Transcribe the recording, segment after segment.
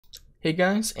Hey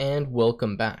guys, and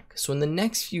welcome back. So in the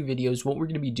next few videos, what we're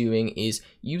going to be doing is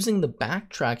using the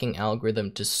backtracking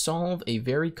algorithm to solve a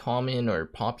very common or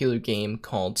popular game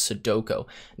called Sudoku.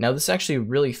 Now this is actually a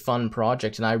really fun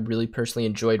project, and I really personally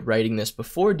enjoyed writing this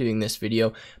before doing this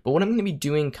video, but what I'm going to be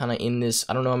doing kind of in this,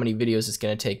 I don't know how many videos it's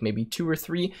going to take, maybe 2 or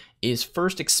 3, is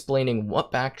first explaining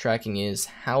what backtracking is,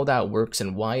 how that works,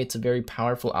 and why it's a very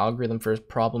powerful algorithm for a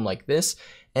problem like this,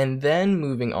 and then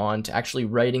moving on to actually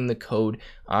writing the code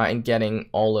and getting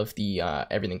all of the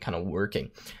everything kind of working.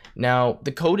 Now,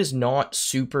 the code is not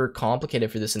super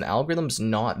complicated for this, and the algorithm's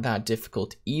not that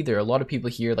difficult either. A lot of people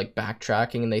hear like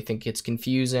backtracking and they think it's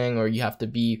confusing, or you have to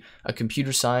be a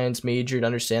computer science major to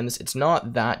understand this. It's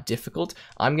not that difficult.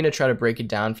 I'm going to try to break it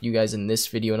down for you guys in this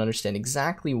video and understand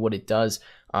exactly what it does.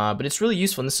 But it's really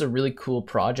useful, and this is a really cool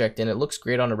project, and it looks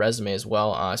great on a resume as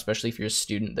well, especially if you're a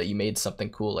student that you made something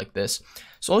cool like this.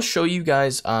 So I'll show you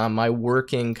guys my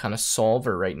working kind of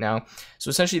solver right now. So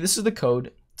essentially this is the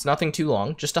code. It's nothing too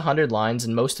long, just 100 lines,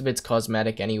 and most of it's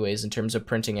cosmetic anyways in terms of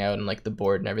printing out and like the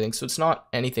board and everything, so it's not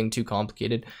anything too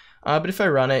complicated. But if I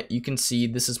run it, you can see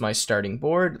this is my starting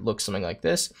board. It looks something like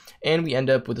this, and we end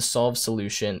up with a solved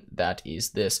solution that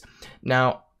is this.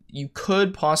 Now, you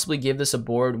could possibly give this a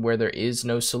board where there is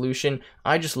no solution.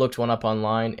 I just looked one up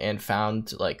online and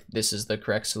found like this is the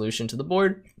correct solution to the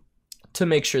board to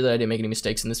make sure that I didn't make any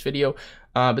mistakes in this video.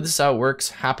 But this is how it works.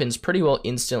 Happens pretty well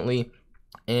instantly.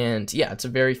 And yeah, it's a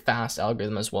very fast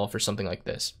algorithm as well for something like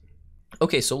this.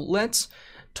 Okay, so let's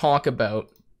talk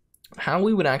about how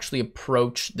we would actually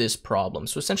approach this problem.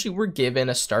 So essentially we're given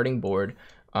a starting board.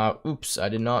 Oops, I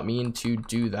did not mean to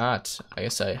do that. I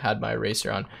guess I had my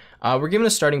eraser on. We're given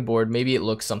a starting board. Maybe it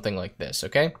looks something like this,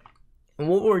 okay? And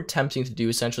what we're attempting to do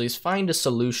essentially is find a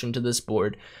solution to this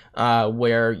board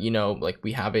where, you know, like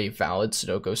we have a valid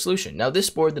Sudoku solution. Now this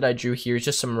board that I drew here is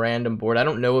just some random board. I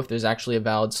don't know if there's actually a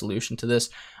valid solution to this,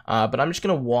 but I'm just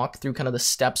going to walk through kind of the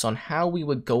steps on how we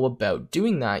would go about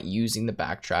doing that using the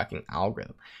backtracking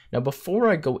algorithm. Now before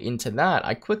I go into that,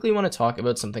 I quickly want to talk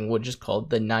about something which is called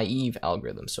the naive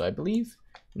algorithm. So I believe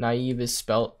naive is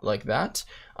spelled like that.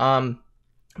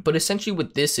 But essentially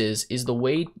what this is the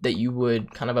way that you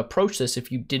would kind of approach this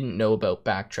if you didn't know about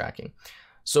backtracking.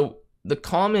 So the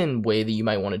common way that you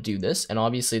might want to do this, and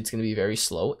obviously it's going to be very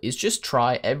slow, is just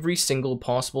try every single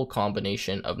possible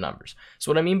combination of numbers. So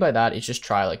what I mean by that is just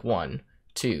try like 1,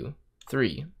 2,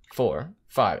 3, 4,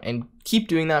 5, and keep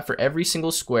doing that for every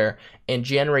single square and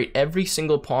generate every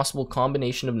single possible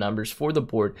combination of numbers for the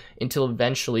board until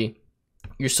eventually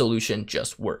your solution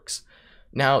just works.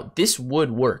 Now, this would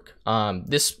work.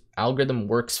 This algorithm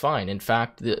works fine. In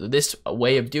fact, this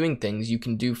way of doing things you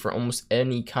can do for almost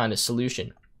any kind of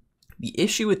solution. The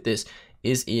issue with this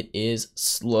is it is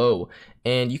slow,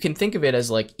 and you can think of it as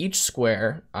like each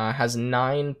square has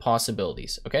 9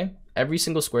 possibilities, okay? Every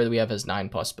single square that we have has 9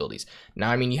 possibilities.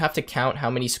 Now, I mean, you have to count how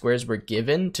many squares were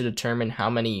given to determine how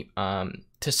many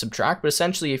to subtract, but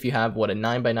essentially if you have, what, a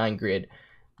 9 by 9 grid,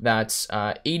 that's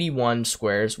 81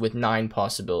 squares with 9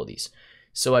 possibilities.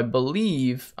 So I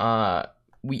believe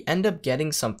we end up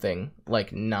getting something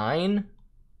like 9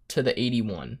 to the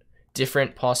 81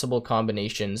 different possible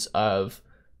combinations of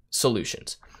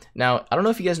solutions. Now, I don't know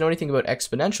if you guys know anything about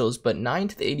exponentials, but 9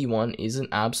 to the 81 is an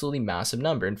absolutely massive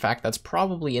number. In fact, that's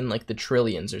probably in like the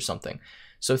trillions or something.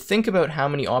 So think about how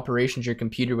many operations your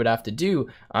computer would have to do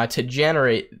to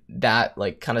generate that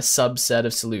like kind of subset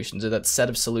of solutions, or that set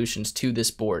of solutions to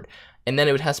this board. And then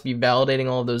it would have to be validating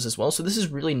all of those as well. So this is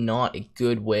really not a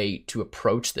good way to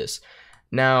approach this.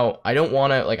 Now, I don't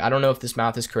want to, like, I don't know if this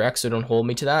math is correct, so don't hold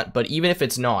me to that. But even if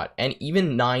it's not, and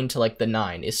even 9 to like the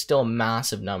 9 is still a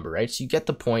massive number, right? So you get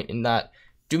the point in that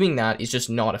doing that is just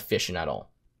not efficient at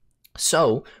all.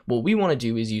 So what we want to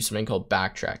do is use something called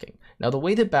backtracking. Now, the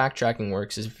way that backtracking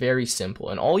works is very simple.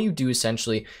 And all you do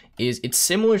essentially is it's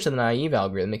similar to the naive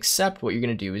algorithm, except what you're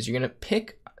going to do is you're going to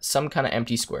pick some kind of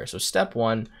empty square. So step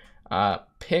 1,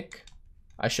 pick,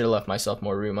 I should have left myself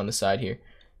more room on the side here,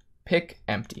 pick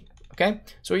empty, okay?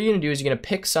 So what you're gonna do is you're gonna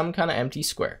pick some kind of empty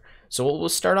square. So what we'll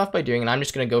start off by doing, and I'm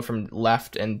just gonna go from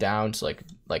left and down to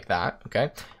like that,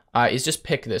 okay, is just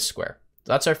pick this square.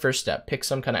 So that's our first step, pick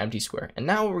some kind of empty square. And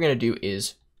now what we're gonna do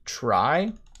is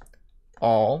try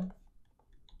all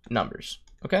numbers,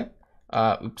 okay?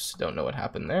 Oops, don't know what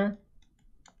happened there.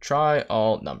 Try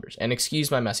all numbers, and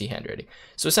excuse my messy handwriting.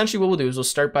 So essentially what we'll do is we'll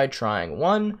start by trying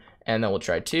 1, and then we'll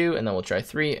try 2, and then we'll try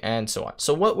 3, and so on.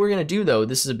 So what we're going to do, though,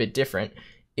 this is a bit different,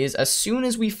 is as soon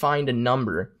as we find a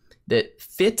number that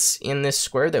fits in this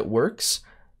square that works,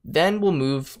 then we'll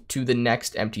move to the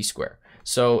next empty square.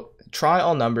 So try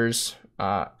all numbers,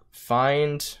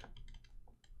 find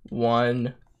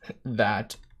one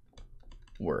that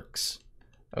works.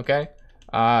 Okay.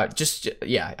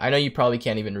 Yeah, I know you probably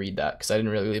can't even read that because I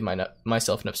didn't really leave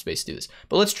myself enough space to do this.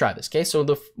 But let's try this, okay? So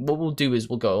what we'll do is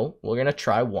we're gonna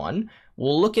try 1.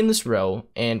 We'll look in this row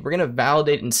and we're gonna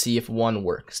validate and see if 1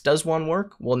 works. Does 1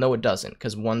 work? Well, no, it doesn't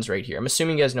because 1's right here. I'm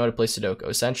assuming you guys know how to play Sudoku.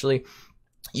 Essentially,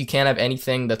 you can't have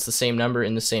anything that's the same number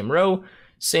in the same row,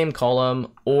 same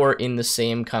column, or in the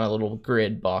same kind of little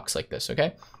grid box like this,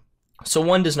 okay? So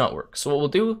 1 does not work. So what we'll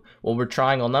do, well, we're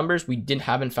trying all numbers. We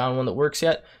haven't found one that works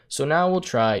yet. So now we'll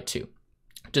try 2.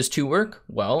 Does 2 work?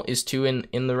 Well, is 2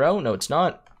 in the row? No, it's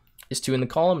not. Is 2 in the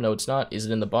column? No, it's not. Is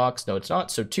it in the box? No, it's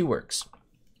not. So 2 works.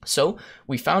 So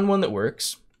we found one that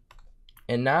works.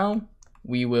 And now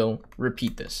we will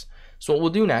repeat this. So what we'll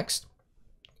do next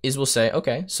is we'll say,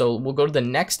 okay, so we'll go to the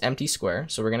next empty square.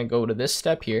 So we're going to go to this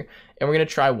step here and we're going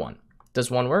to try 1. Does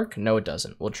 1 work? No, it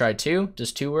doesn't. We'll try 2.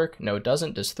 Does 2 work? No, it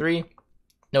doesn't. Does 3?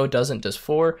 No, it doesn't. Does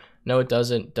 4? No, it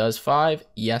doesn't. Does 5?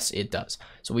 Yes, it does.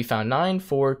 So we found 9,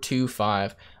 4, 2,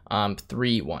 5,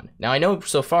 3, 1. Now I know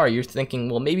so far you're thinking,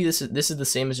 well, maybe this is the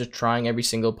same as just trying every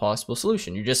single possible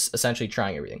solution. You're just essentially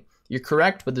trying everything. You're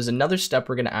correct, but there's another step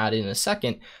we're going to add in a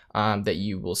second that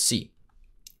you will see.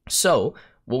 So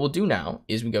what we'll do now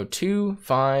is we go 2,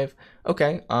 5,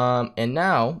 okay, and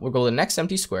now we'll go to the next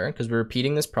empty square because we're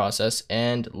repeating this process,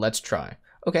 and let's try.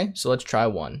 Okay, so let's try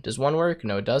 1. Does 1 work?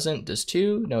 No, it doesn't. Does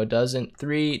 2? No, it doesn't.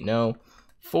 3? No.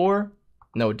 4?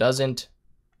 No, it doesn't.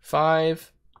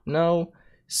 5? No.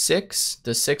 6?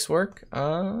 Does 6 work?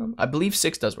 I believe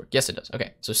 6 does work. Yes, it does.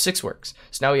 Okay, so 6 works.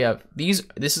 So now we have these.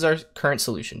 This is our current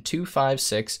solution, 2, 5,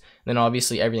 6, and then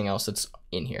obviously everything else that's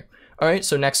in here. All right,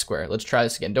 so next square. Let's try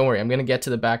this again. Don't worry, I'm going to get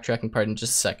to the backtracking part in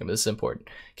just a second, but this is important.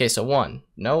 Okay, so 1.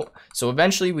 No. So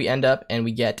eventually we end up and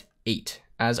we get 8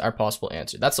 as our possible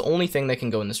answer. That's the only thing that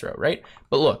can go in this row, right?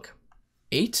 But look,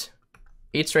 8's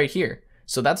right here.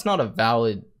 So that's not a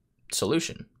valid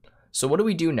solution. So what do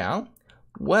we do now?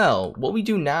 Well, what we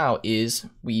do now is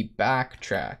we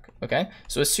backtrack, okay?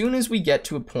 So as soon as we get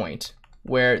to a point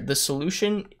where the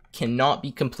solution cannot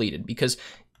be completed, because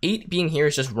 8 being here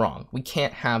is just wrong. We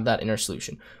can't have that in our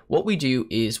solution. What we do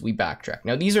is we backtrack.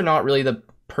 Now, these are not really the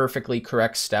perfectly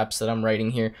correct steps that I'm writing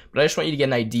here, but I just want you to get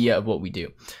an idea of what we do.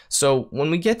 So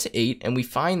when we get to 8 and we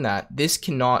find that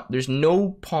there's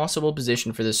no possible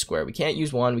position for this square. We can't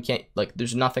use 1. We can't,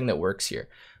 there's nothing that works here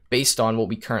based on what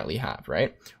we currently have,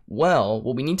 right? Well,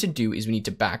 what we need to do is we need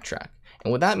to backtrack.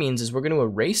 And what that means is we're going to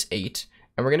erase 8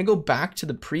 and we're going to go back to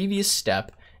the previous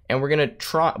step and we're going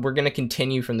to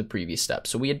continue from the previous step.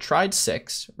 So we had tried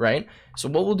 6, right? So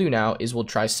what we'll do now is we'll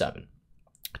try 7.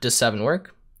 Does 7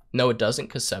 work? No, it doesn't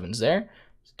because 7's there.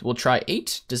 We'll try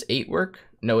 8. Does 8 work?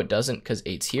 No, it doesn't because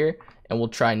 8's here. And we'll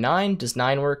try 9. Does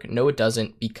 9 work? No, it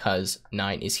doesn't because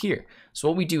 9 is here. So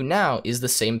what we do now is the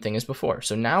same thing as before.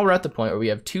 So now we're at the point where we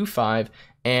have 2, 5,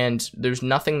 and there's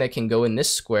nothing that can go in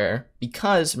this square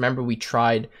because remember we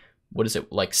tried, what is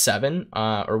it, like 7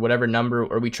 or whatever number,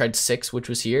 or we tried 6, which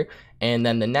was here. And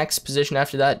then the next position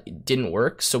after that didn't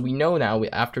work. So we know now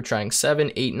after trying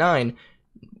 7, 8, 9,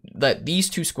 that these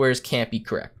 2 squares can't be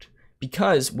correct.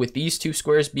 Because with these 2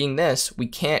 squares being this, we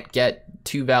can't get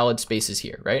 2 valid spaces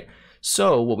here, right?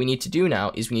 So what we need to do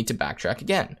now is we need to backtrack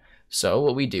again. So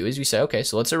what we do is we say, okay,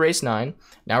 so let's erase 9.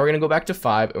 Now we're going to go back to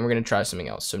 5 and we're going to try something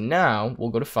else. So now we'll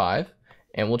go to 5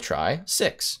 and we'll try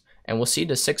 6. And we'll see,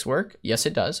 does 6 work? Yes,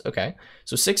 it does. Okay,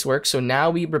 so 6 works. So now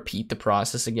we repeat the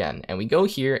process again. And we go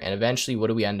here and eventually what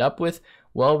do we end up with?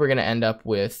 Well, we're going to end up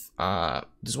with,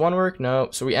 does 1 work? No.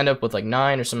 So we end up with like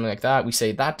 9 or something like that. We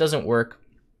say that doesn't work.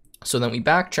 So then we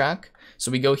backtrack.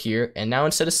 So we go here and now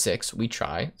instead of 6, we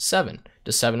try 7.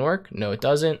 Does 7 work? No, it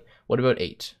doesn't. What about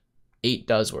 8? 8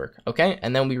 does work. Okay,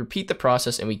 and then we repeat the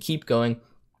process and we keep going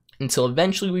until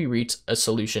eventually we reach a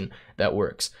solution that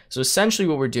works. So essentially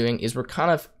what we're doing is we're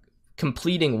kind of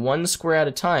completing 1 square at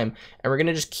a time, and we're going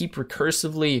to just keep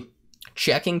recursively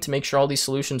checking to make sure all these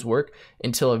solutions work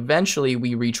until eventually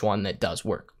we reach one that does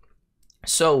work.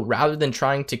 So rather than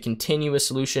trying to continue a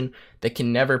solution that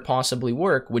can never possibly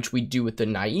work, which we do with the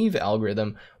naive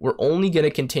algorithm, we're only going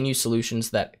to continue solutions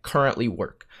that currently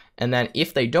work. And then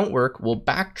if they don't work, we'll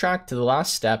backtrack to the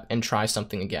last step and try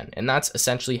something again. And that's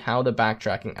essentially how the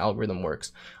backtracking algorithm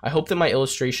works. I hope that my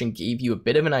illustration gave you a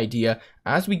bit of an idea.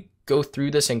 As we go through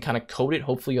this and kind of code it,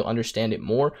 hopefully you'll understand it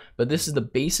more. But this is the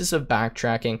basis of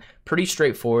backtracking, pretty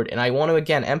straightforward. And I want to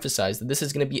again emphasize that this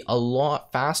is going to be a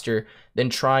lot faster than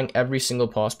trying every single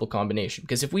possible combination.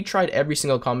 Because if we tried every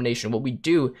single combination, what we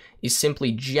do is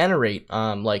simply generate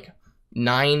like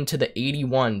 9 to the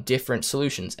 81 different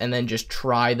solutions and then just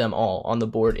try them all on the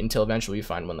board until eventually we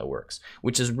find one that works,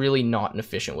 which is really not an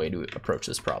efficient way to approach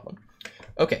this problem.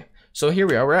 Okay, So here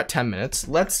we are, we're at 10 minutes.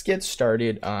 Let's get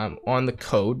started on the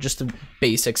code, just the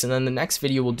basics, and then the next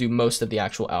video we'll do most of the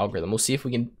actual algorithm. We'll see if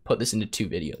we can put this into 2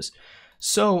 videos.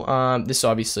 So this is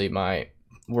obviously my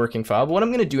working file, but what I'm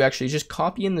going to do actually is just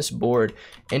copy in this board,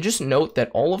 and just note that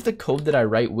all of the code that I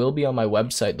write will be on my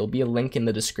website. There'll be a link in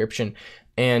the description,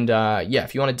 and yeah,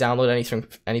 if you want to download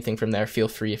anything from there, feel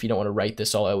free if you don't want to write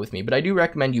this all out with me. But I do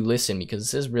recommend you listen, because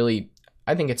this is really,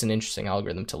 I think it's an interesting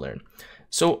algorithm to learn.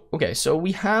 So, okay, so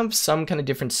we have some kind of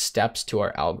different steps to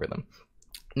our algorithm.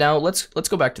 Now, let's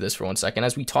go back to this for 1 second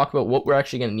as we talk about what we're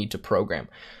actually going to need to program.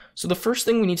 So the first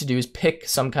thing we need to do is pick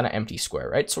some kind of empty square,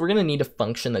 right? So we're going to need a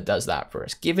function that does that for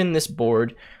us. Given this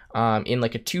board in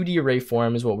like a 2D array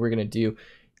form is what we're going to do.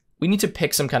 We need to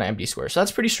pick some kind of empty square. So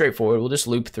that's pretty straightforward. We'll just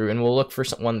loop through and we'll look for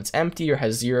one that's empty or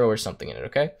has 0 or something in it,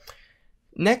 okay?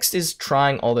 Next is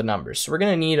trying all the numbers. So we're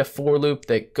going to need a for loop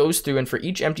that goes through, and for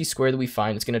each empty square that we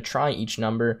find, it's going to try each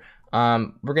number.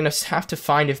 We're going to have to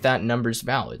find if that number is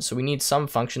valid. So we need some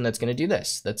function that's going to do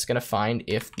this. That's going to find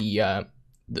if the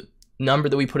number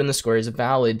that we put in the square is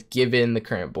valid given the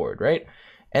current board, right?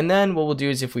 And then what we'll do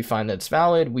is if we find that it's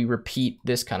valid, we repeat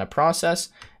this kind of process.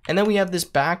 And then we have this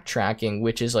backtracking,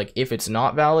 which is like if it's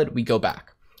not valid, we go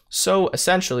back. So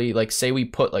essentially, like say we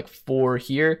put like 4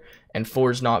 here and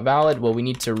 4 is not valid, well, we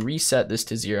need to reset this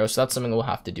to 0. So that's something we'll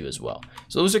have to do as well.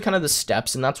 So those are kind of the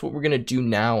steps, and that's what we're going to do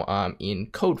now in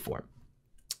code form.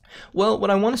 Well, what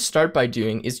I want to start by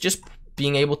doing is just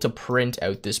being able to print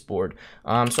out this board.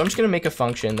 So I'm just going to make a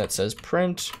function that says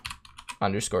print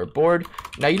underscore board.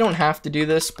 Now you don't have to do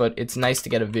this, but it's nice to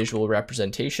get a visual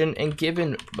representation, and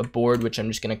given a board, which I'm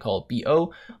just going to call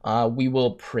BO, we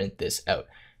will print this out.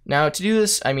 Now to do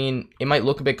this, I mean, it might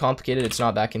look a bit complicated. It's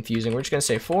not that confusing. We're just going to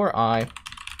say for I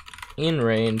in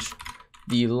range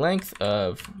the length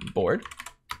of board.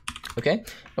 Okay. And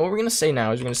what we're going to say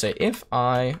now is we're going to say if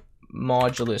I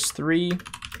modulus 3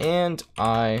 and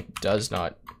I does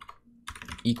not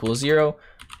equal 0,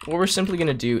 what we're simply going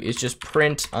to do is just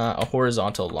print a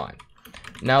horizontal line.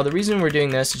 Now the reason we're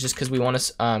doing this is just because we want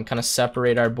to kind of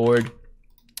separate our board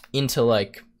into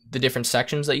like the different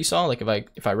sections that you saw. Like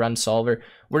if I run solver,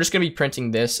 we're just going to be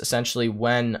printing this essentially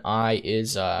when I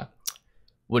is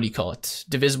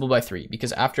divisible by 3,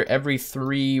 because after every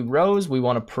 3 rows we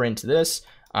want to print this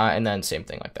and then same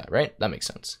thing like that, right? That makes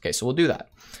sense. Okay, so we'll do that.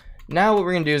 Now what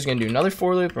we're going to do is we're going to do another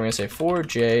for loop. We're going to say for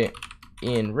j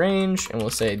in range, and we'll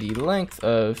say the length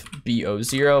of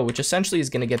bo0, which essentially is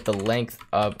going to get the length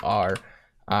of our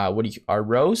our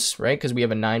rows, right? Because we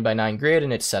have a 9x9 grid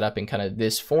and it's set up in kind of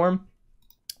this form.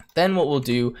 Then what we'll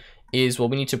do is, well,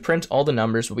 we need to print all the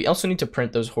numbers, but we also need to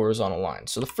print those horizontal lines.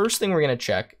 So the first thing we're going to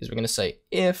check is we're going to say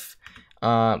if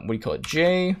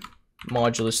j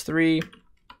modulus 3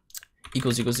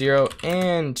 equals 0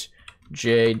 and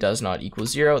j does not equal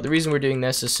 0. The reason we're doing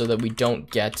this is so that we don't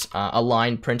get a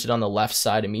line printed on the left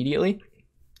side immediately,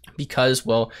 because,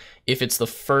 well, if it's the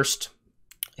first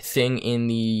thing in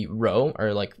the row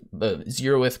or like the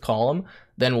 0th column,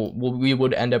 then we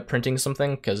would end up printing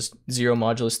something, because 0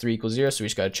 modulus 3 equals 0, so we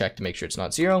just got to check to make sure it's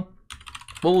not 0.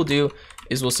 What we'll do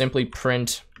is we'll simply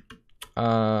print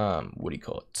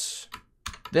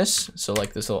this, so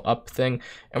like this little up thing,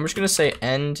 and we're just going to say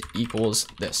end equals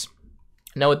this.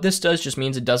 Now what this does just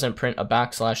means it doesn't print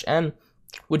a \n,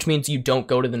 which means you don't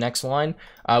go to the next line,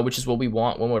 which is what we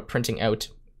want when we're printing out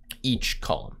each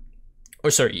column, or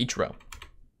sorry, each row.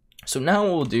 So now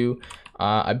what we'll do,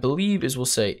 I believe, is we'll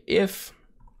say if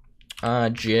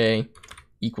j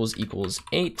equals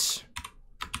 8,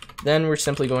 then we're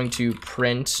simply going to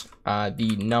print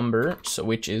the number, so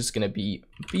which is going to be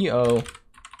bo_i_j,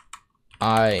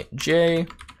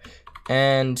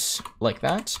 and like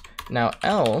that. Now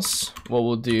else, what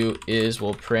we'll do is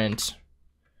we'll print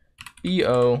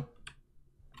bo_i_j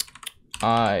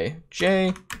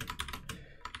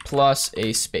plus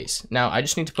a space. Now I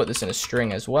just need to put this in a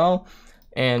string as well,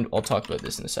 and I'll talk about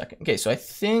this in a second. Okay, so I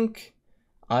think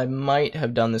I might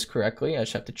have done this correctly. I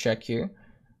just have to check here.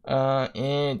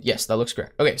 And yes, that looks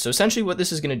correct. Okay, so essentially what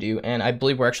this is going to do, and I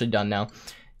believe we're actually done now,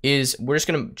 is we're just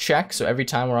going to check. So every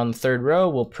time we're on the 3rd row,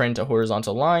 we'll print a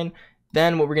horizontal line.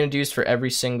 Then what we're going to do is for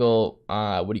every single,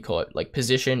 like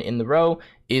position in the row,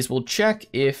 is we'll check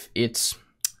if it's,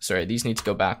 sorry, these need to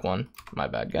go back one. My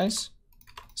bad, guys.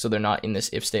 So they're not in this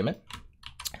if statement.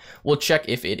 We'll check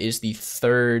if it is the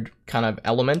 3rd kind of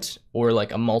element or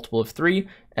like a multiple of 3,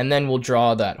 and then we'll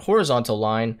draw that horizontal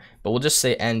line, but we'll just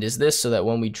say end is this so that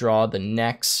when we draw the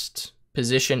next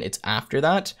position, it's after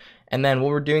that. And then what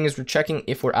we're doing is we're checking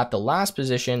if we're at the last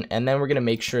position, and then we're going to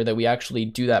make sure that we actually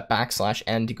do that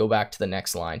 \n to go back to the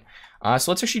next line. So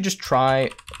let's actually just try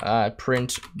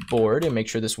print board and make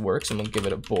sure this works, and we'll give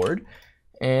it a board.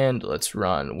 And let's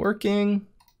run working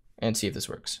and see if this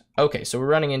works. Okay, so we're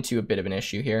running into a bit of an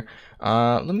issue here.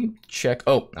 Let me check.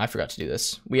 Oh, I forgot to do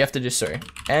this. We have to just, sorry,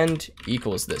 end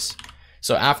equals this.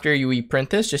 So after we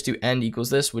print this, just do end equals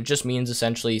this, which just means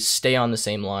essentially stay on the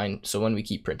same line. So when we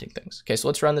keep printing things. Okay, so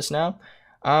let's run this now.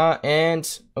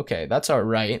 And okay, that's all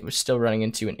right. We're still running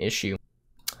into an issue.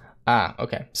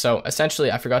 Okay. So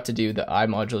essentially I forgot to do the I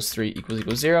modulus 3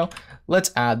 equals 0. Let's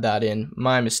add that in.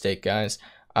 My mistake, guys.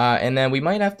 And then we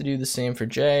might have to do the same for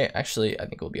J. Actually, I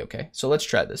think it'll be okay. So let's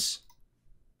try this.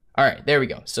 All right, there we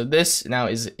go. So this now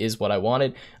is what I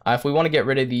wanted. If we want to get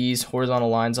rid of these horizontal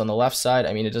lines on the left side,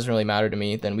 I mean, it doesn't really matter to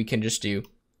me. Then we can just do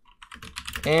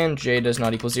and J does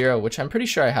not equal 0, which I'm pretty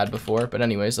sure I had before. But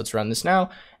anyways, let's run this now.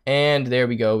 And there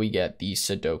we go. We get the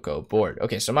Sudoku board.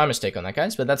 Okay, so my mistake on that,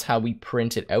 guys. But that's how we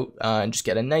print it out and just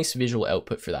get a nice visual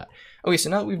output for that. Okay, so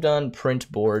now that we've done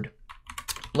print board,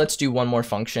 let's do one more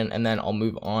function, and then I'll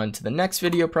move on to the next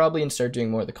video probably and start doing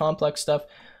more of the complex stuff.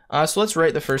 So let's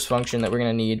write the first function that we're going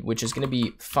to need, which is going to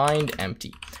be find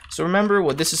empty. So remember,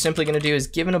 what this is simply going to do is,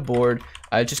 given a board,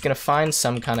 it's just going to find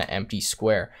some kind of empty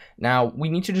square. Now, we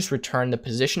need to just return the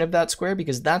position of that square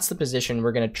because that's the position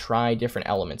we're going to try different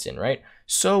elements in, right?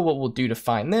 So what we'll do to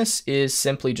find this is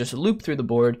simply just loop through the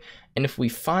board. And if we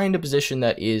find a position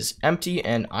that is empty,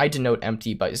 and I denote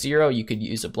empty by 0, you could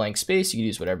use a blank space, you could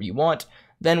use whatever you want,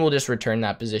 then we'll just return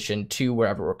that position to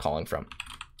wherever we're calling from.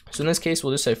 So in this case,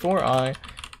 we'll just say for I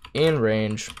in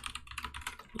range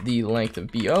the length of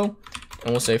BO,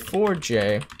 and we'll say for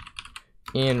J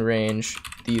in range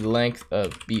the length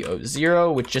of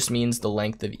BO0, which just means the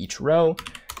length of each row.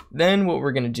 Then what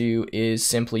we're going to do is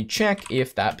simply check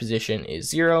if that position is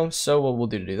 0. So what we'll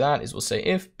do to do that is we'll say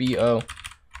if BO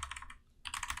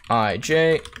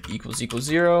IJ equals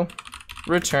 0,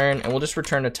 return, and we'll just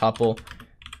return a tuple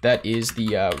that is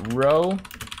the row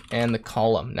and the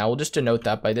column. Now we'll just denote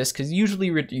that by this because usually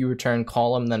you return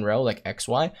column then row like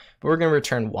XY, but we're going to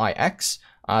return YX.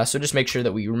 So just make sure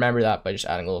that we remember that by just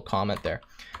adding a little comment there.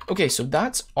 Okay, so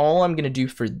that's all I'm going to do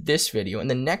for this video. In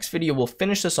the next video, we'll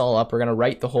finish this all up. We're going to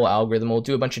write the whole algorithm. We'll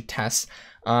do a bunch of tests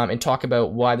and talk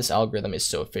about why this algorithm is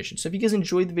so efficient. So if you guys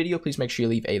enjoyed the video, please make sure you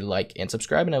leave a like and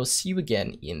subscribe, and I will see you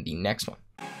again in the next one.